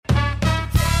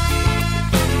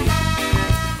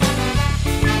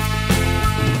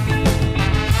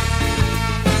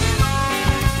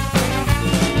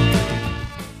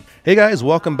Hey guys,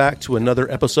 welcome back to another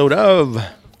episode of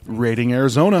Rating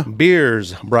Arizona.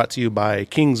 Beers, brought to you by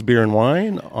King's Beer and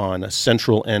Wine on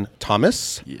Central and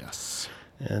Thomas. Yes.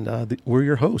 And we're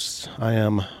your hosts. I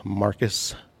am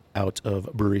Marcus out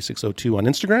of Brewery 602 on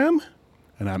Instagram.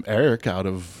 And I'm Eric out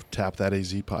of Tap That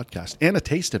AZ podcast. And A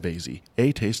Taste of AZ.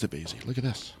 A Taste of AZ. Look at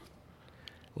this.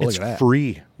 It's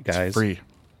free, guys. It's free.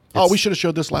 We should have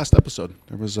showed this last episode.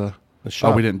 There was a...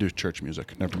 shop. Oh, we didn't do church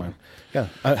music. Never mind. Yeah.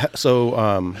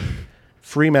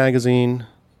 Free magazine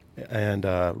and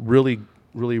really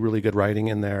good writing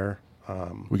in there.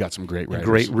 We got some great writers.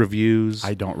 Great reviews.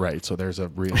 I don't write, so there's a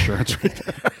reassurance right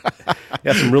there.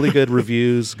 Yeah, some really good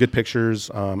reviews, good pictures,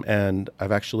 and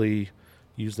I've actually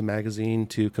used the magazine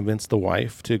to convince the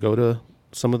wife to go to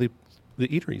some of the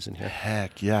eateries in here.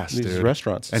 Heck yes, These dude.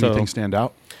 restaurants. Anything stand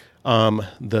out?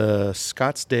 The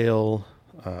Scottsdale,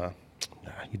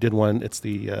 you did one. It's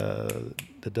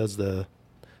that does the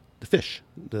fish.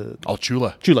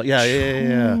 Chula. Chula.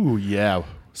 Yeah. Ooh, yeah.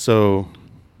 So,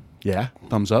 Yeah,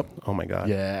 thumbs up. oh my God.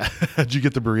 Yeah. Did you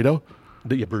get the burrito?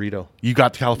 The burrito. You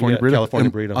got the California burrito? California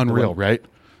burrito. Unreal, The one- right?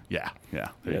 Yeah. There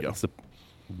you go. It's the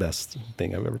best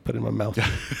thing I've ever put in my mouth.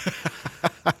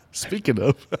 Speaking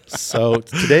of... So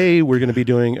today we're going to be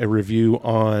doing a review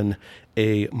on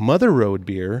a Mother Road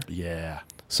beer. Yeah.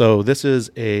 So this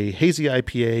is a hazy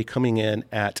IPA coming in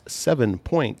at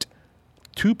 7.2%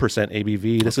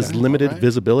 ABV. This is limited all right.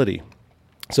 visibility.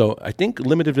 So I think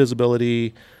limited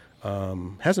visibility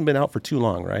hasn't been out for too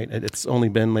long, right? It's only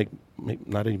been like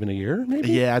not even a year, maybe?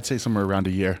 Yeah, I'd say somewhere around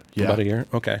a year. Yeah. About a year?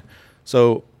 Okay.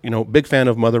 So, big fan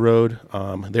of Mother Road.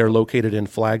 They're located in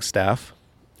Flagstaff.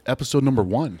 Episode number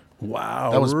 1.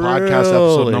 Wow. That was podcast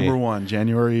episode number 1,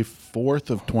 January 4th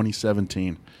of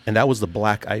 2017. And that was the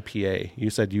black IPA. You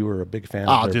said you were a big fan of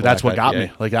Oh, their dude, that's black what got IPA.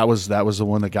 me. Like that was the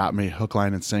one that got me hook,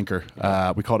 line, and sinker.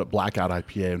 We called it Blackout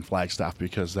IPA in Flagstaff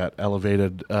because that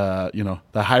elevated, the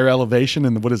higher elevation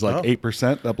and what is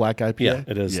 8%, that black IPA. Yeah,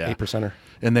 it is 8%er.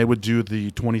 And they would do the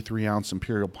 23-ounce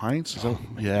Imperial pints. So,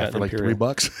 God, for like Imperial.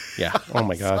 $3. Yeah. Oh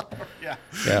my God.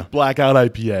 Yeah. Blackout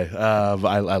IPA.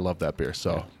 I love that beer.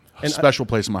 So special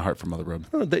place in my heart for Mother Road.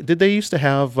 Did they used to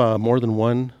have more than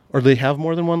one, or they have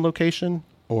more than one location,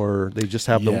 or they just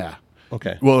have Yeah.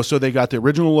 Okay. Well, so they got the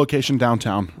original location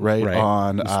downtown, right.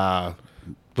 on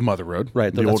the Mother Road,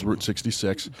 Right, the that's- old Route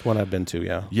 66. One I've been to,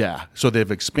 yeah. Yeah, so they've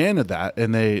expanded that,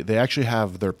 and they actually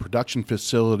have their production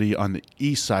facility on the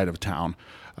east side of town.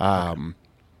 And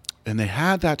they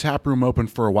had that tap room open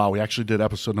for a while. We actually did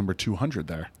episode number 200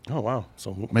 there. Oh wow.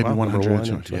 So Maybe wow, 100.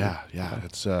 number one, too. Yeah.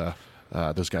 It's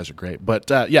those guys are great. But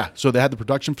so they had the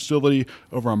production facility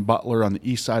over on Butler on the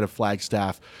east side of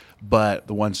Flagstaff. But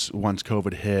once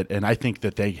COVID hit, and I think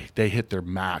that they hit their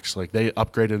max. Like they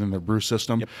upgraded in their brew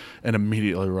system, and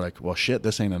immediately were like, "Well, shit,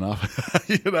 this ain't enough."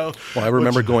 Well, I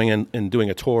remember going in and doing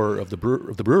a tour of the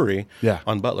brewery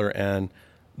on Butler, and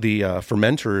the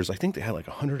fermenters. I think they had like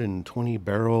 120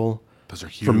 barrel. Those are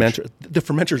huge. The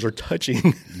fermenters are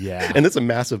touching. Yeah. And it's a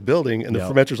massive building, and the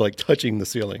fermenters are like touching the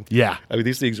ceiling. Yeah. I mean,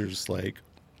 these things are just like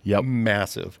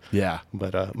massive. Yeah.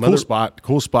 But cool spot.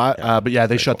 But yeah,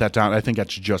 they shut cool. that down. I think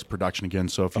that's just production again.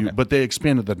 So but they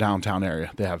expanded the downtown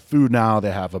area. They have food now.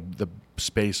 They have the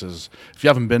spaces. If you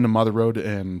haven't been to Mother Road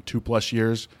in 2+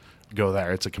 years, go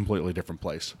there. It's a completely different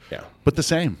place. Yeah. But the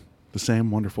same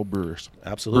wonderful brewers.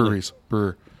 Absolutely.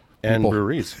 And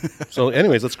breweries. So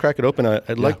anyways, let's crack it open. I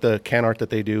like the can art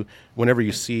that they do. Whenever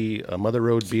you see a Mother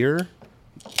Road beer,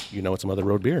 you know it's a Mother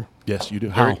Road beer. Yes, you do.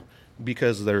 How?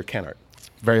 Because they're can art.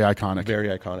 Very iconic. Very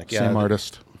iconic. Yeah. Same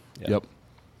artist. Yeah. Yep.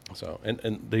 So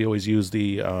and they always use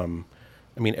the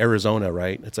Arizona,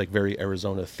 right? It's like very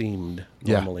Arizona themed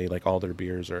normally. Like all their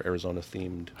beers are Arizona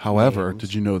themed. However, names.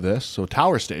 did you know this? So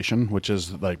Tower Station, which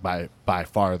is like by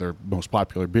far their most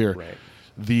popular beer, Right.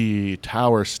 The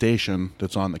Tower Station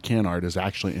that's on the can art is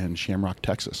actually in Shamrock,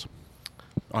 Texas,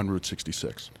 on Route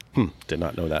 66. Did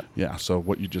not know that. Yeah, so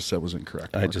what you just said was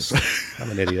incorrect. I'm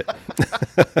an idiot.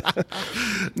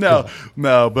 No,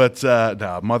 but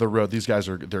Mother Road, these guys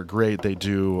they're great. They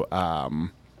do all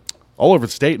over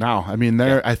the state now. I mean,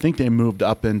 I think they moved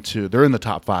up they're in the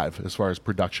top 5 as far as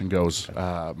production goes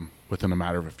within a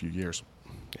matter of a few years.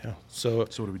 Yeah. So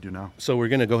what do we do now? So we're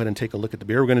going to go ahead and take a look at the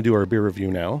beer. We're going to do our beer review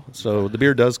now. So the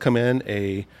beer does come in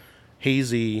a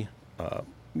hazy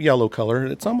yellow color.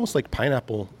 It's almost like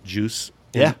pineapple juice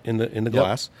in the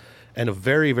glass, and a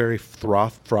very, very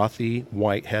frothy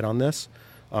white head on this.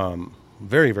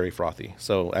 Very, very frothy.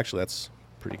 So actually, that's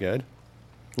pretty good.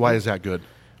 Why is that good?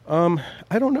 I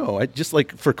don't know. I just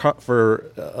like for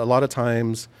a lot of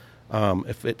times,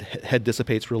 if it head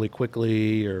dissipates really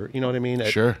quickly, or you know what I mean.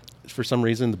 Sure. For some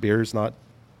reason, the beer's not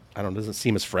I don't know, doesn't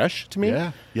seem as fresh to me.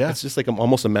 Yeah, yeah. It's just like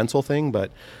almost a mental thing,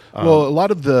 but well, a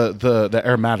lot of the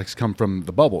aromatics come from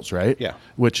the bubbles, right? Yeah.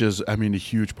 Which is, I mean, a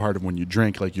huge part of when you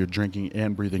drink. Like you're drinking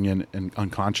and breathing in and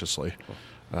unconsciously.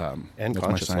 And that's my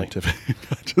consciously. scientific.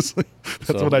 Consciously. That's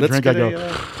So what I let's drink. I get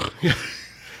go.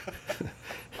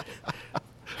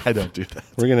 I don't do that.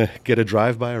 we're gonna get a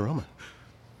drive-by aroma.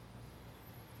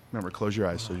 Remember, close your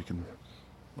eyes so you can.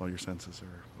 All your senses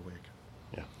are awake.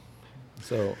 Yeah.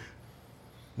 So,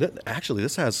 actually,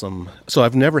 this has some. So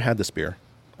I've never had this beer.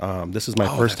 This is my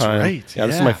first that's time. right. Yeah,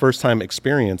 this is Yeah. my first time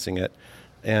experiencing it,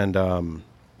 and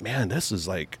man, this is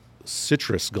like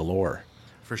citrus galore.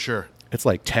 For sure. It's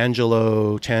like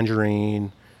tangelo,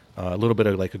 tangerine, a little bit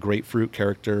of like a grapefruit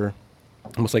character,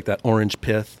 almost like that orange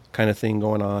pith kind of thing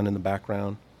going on in the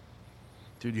background.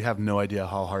 Dude, you have no idea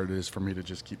how hard it is for me to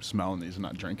just keep smelling these and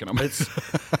not drinking them.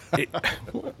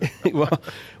 Well,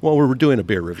 we're doing a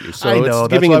beer review, so I know, it's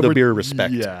that's giving why the we're- beer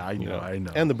respect. Yeah, I you know, I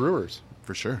know. and the brewers.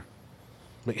 For sure.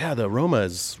 But yeah, the aroma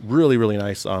is really, really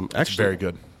nice. Actually, Very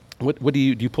good. What do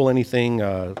you pull anything?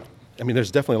 I mean,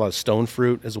 there's definitely a lot of stone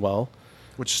fruit as well.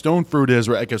 Which stone fruit is,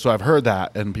 right? Okay, so I've heard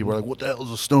that, and people are like, "What the hell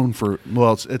is a stone fruit?"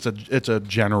 Well, it's a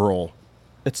general.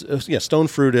 It's yeah, stone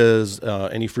fruit is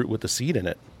any fruit with a seed in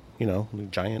it. You know,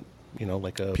 giant. You know,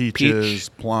 like a Peaches,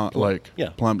 peach. plum, like Yeah.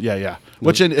 plum, yeah.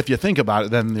 Which, if you think about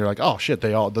it, then you're like, "Oh shit,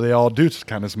 they all do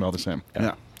kind of smell the same."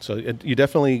 Yeah. So you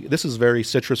definitely, this is very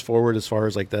citrus forward as far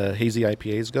as like the hazy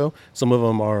IPAs go. Some of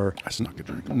them are I snuck a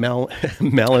drink.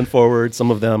 melon forward. Some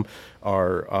of them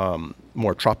are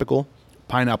more tropical.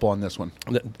 Pineapple on this one.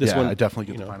 This one, I definitely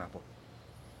get you the know, pineapple.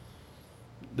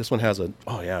 This one has a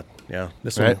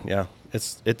this Right? one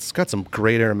it's got some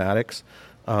great aromatics.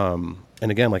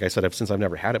 And again, like I said, since I've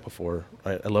never had it before,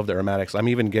 I love the aromatics. I'm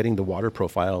even getting the water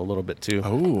profile a little bit too.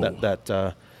 Oh.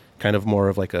 That kind of more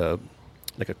of like a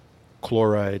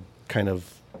chloride kind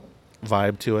of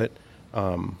vibe to it.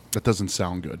 That doesn't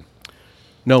sound good.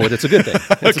 No, but it's a good thing.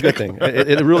 It's a good thing.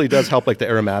 It really does help like the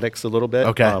aromatics a little bit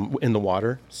Okay. In the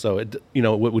water. So it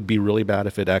would be really bad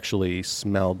if it actually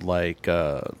smelled like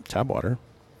tap water.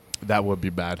 That would be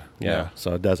bad. Yeah.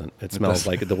 So it doesn't. It smells does.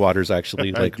 like the water's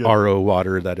actually like Good. RO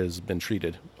water that has been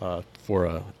treated for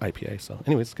a IPA. So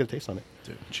anyways, let's get a taste on it.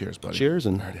 Dude, cheers, buddy. Cheers,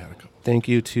 and I already had a couple. thank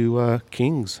you to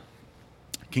King's.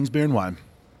 King's Beer and Wine.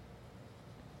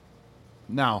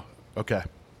 Now, okay.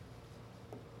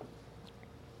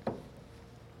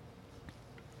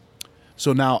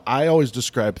 So now I always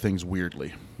describe things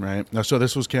weirdly, right? Now, so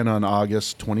this was canned on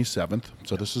August 27th.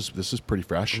 So this is pretty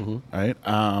fresh, right?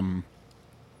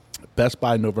 Best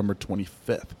by November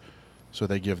 25th. So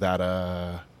they give that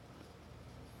a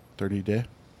 30 day.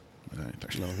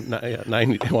 No,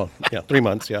 90. Well, 3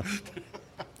 months. Yeah,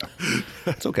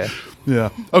 it's okay. Yeah.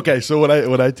 Okay. So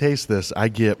when I taste this, I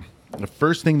get the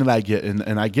first thing that I get,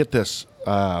 and I get this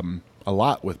a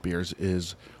lot with beers,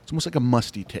 is it's almost like a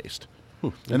musty taste.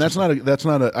 And that's not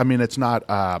a. I mean, it's not.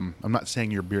 I'm not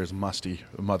saying your beer is musty,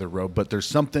 Mother Road, but there's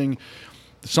something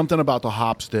about the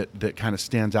hops that kind of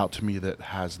stands out to me that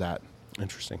has that.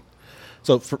 Interesting.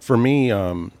 So for me,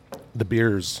 the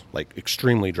beer's like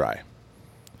extremely dry.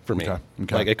 For me,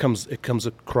 Okay. like it comes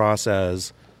across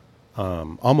as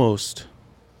almost.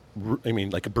 I mean,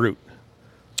 like a brute.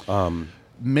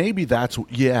 Maybe that's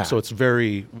yeah. So it's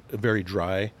very, very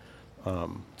dry.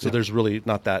 So there's really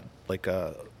not that like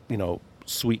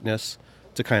sweetness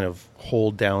to kind of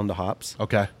hold down the hops.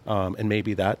 Okay. And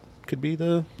maybe that could be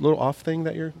the little off thing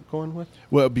that you're going with.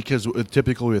 Well, because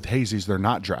typically with hazies, they're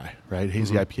not dry, right?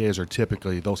 Hazy IPAs are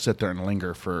typically, they'll sit there and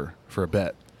linger for a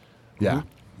bit. Yeah.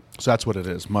 So that's what it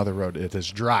is. Mother Road, it is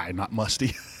dry, not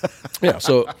musty. Yeah,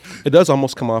 so it does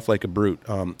almost come off like a brute.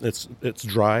 It's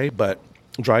dry, but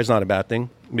dry is not a bad thing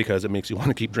because it makes you want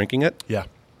to keep drinking it. Yeah.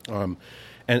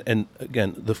 And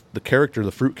again,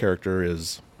 the fruit character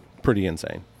is pretty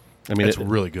insane. I mean, It's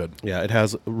really good. Yeah, it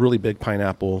has a really big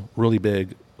pineapple, really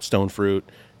big stone fruit,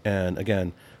 and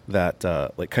again, that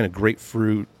like kind of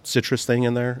grapefruit citrus thing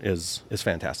in there is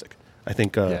fantastic. I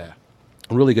think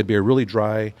really good beer, really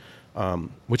dry,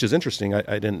 which is interesting.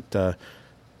 I didn't, 7.2%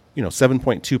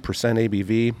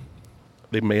 ABV.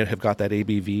 They may have got that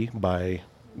ABV by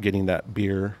getting that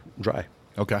beer dry.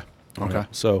 Okay. Okay.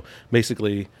 So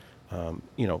basically,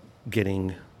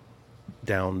 getting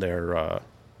down their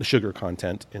the sugar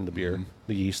content in the beer,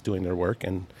 the yeast doing their work,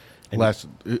 and Less,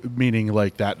 meaning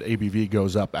like that ABV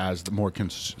goes up as the more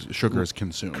sugar is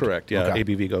consumed. correct. Yeah, Okay.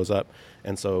 ABV goes up,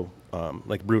 and so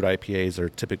like brewed IPAs are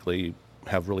typically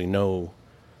have really no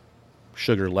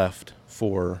sugar left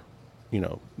for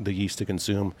the yeast to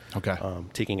consume. Okay.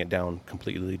 Taking it down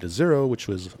completely to zero, which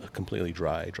was a completely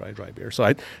dry beer. So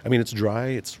I mean, it's dry.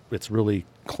 It's really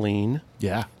clean.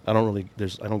 Yeah. I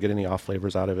don't get any off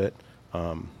flavors out of it.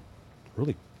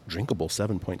 Really drinkable,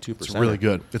 7.2%. It's really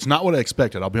good. It's not what I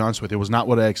expected. I'll be honest with you. It was not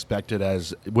what I expected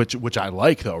which I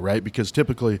like though, right? Because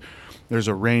typically there's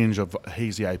a range of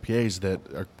hazy IPAs that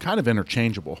are kind of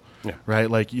interchangeable, right?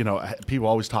 Like, people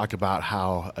always talk about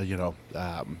how,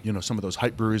 some of those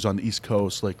hype breweries on the East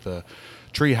Coast, like the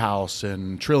Treehouse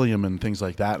and Trillium and things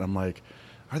like that. And I'm like,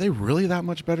 are they really that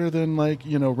much better than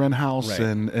Wren House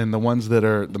and the ones that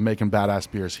are making badass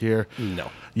beers here? No.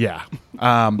 Yeah.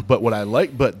 But what I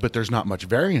like, but there's not much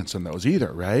variance in those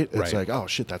either, right? It's like, oh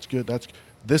shit, that's good.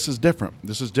 This is different.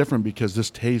 This is different because this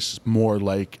tastes more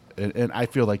like, and I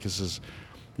feel like this is,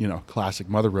 classic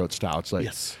Mother Road style. It's like,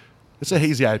 it's a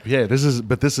hazy IPA.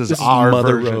 This is our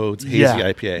Mother version. Road's hazy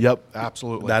IPA. Yep,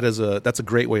 absolutely. That's a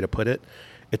great way to put it.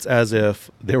 It's as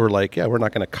if they were like, we're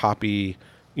not going to copy,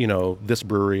 this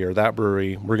brewery or that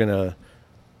brewery. We're going to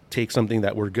take something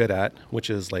that we're good at, which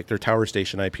is like their Tower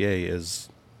Station IPA is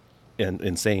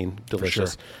insane,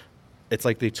 delicious. Sure. It's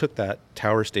like they took that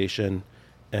Tower Station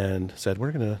and said,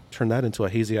 we're going to turn that into a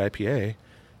hazy IPA.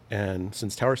 And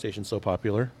since Tower Station's so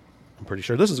popular, I'm pretty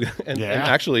sure this is good. And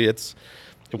actually it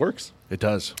works. It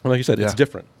does. Like you said, it's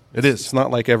different. It is. It's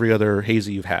not like every other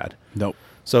hazy you've had. Nope.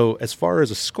 So as far as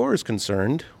a score is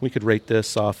concerned, we could rate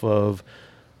this off of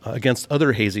against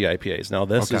other hazy IPAs. Now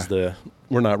this is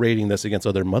we're not rating this against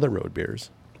other Mother Road beers.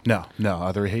 No,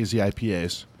 other hazy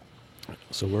IPAs.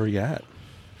 So where are you at?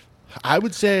 I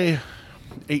would say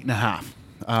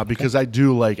 8.5. Because I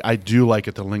do like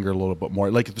it to linger a little bit more.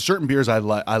 Like certain beers, I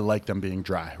like them being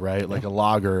dry, right? Like a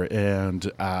lager, and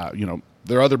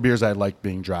there are other beers I like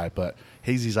being dry, but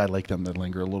hazies I like them to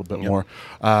linger a little bit more.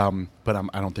 But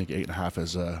I don't think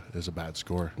 8.5 is a bad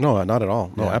score. No, not at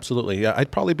all. No, absolutely. Yeah, I'd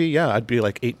be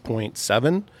like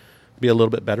 8.7, be a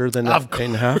little bit better than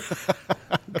 8.5,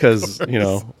 because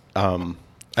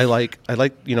I like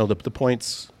the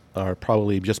points are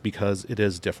probably just because it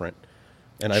is different.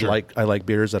 And I like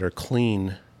beers that are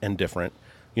clean and different.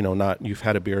 Not you've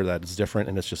had a beer that is different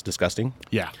and it's just disgusting.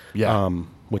 Yeah.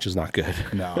 Which is not good.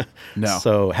 No.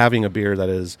 So having a beer that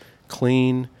is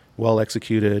clean, well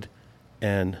executed,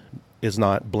 and is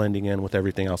not blending in with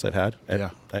everything else I've had,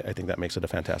 I think that makes it a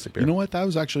fantastic beer. You know what? That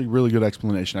was actually a really good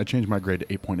explanation. I changed my grade to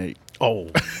 8.8. Oh,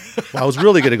 well, I was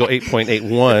really going to go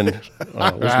 8.81.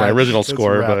 Was my original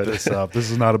score. But this up.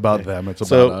 This is not about them. It's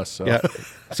about us. So. Yeah.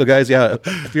 So guys,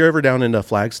 if you're ever down into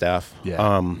Flagstaff,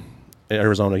 in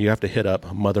Arizona, you have to hit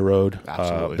up Mother Road.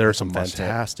 Absolutely. There are some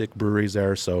fantastic breweries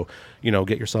there. So,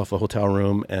 get yourself a hotel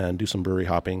room and do some brewery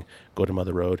hopping. Go to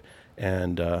Mother Road.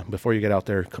 And before you get out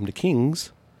there, come to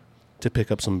King's to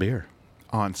pick up some beer.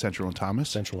 On Central and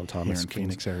Thomas. Here in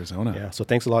Phoenix, Arizona. Yeah. So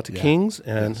thanks a lot to King's.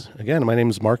 And again, my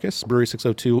name is Marcus,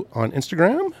 Brewery602 on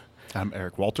Instagram. I'm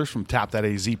Eric Walters from Tap That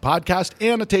AZ podcast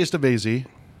and A Taste of AZ.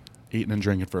 Eating and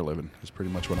drinking for a living is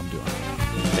pretty much what I'm doing.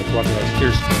 Thanks for watching, guys.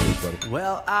 Cheers. Buddy.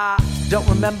 Well, I don't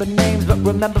remember names, but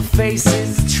remember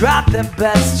faces. Tried their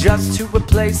best just to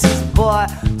replace us, boy.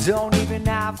 Don't even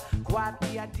have quite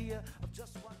the idea.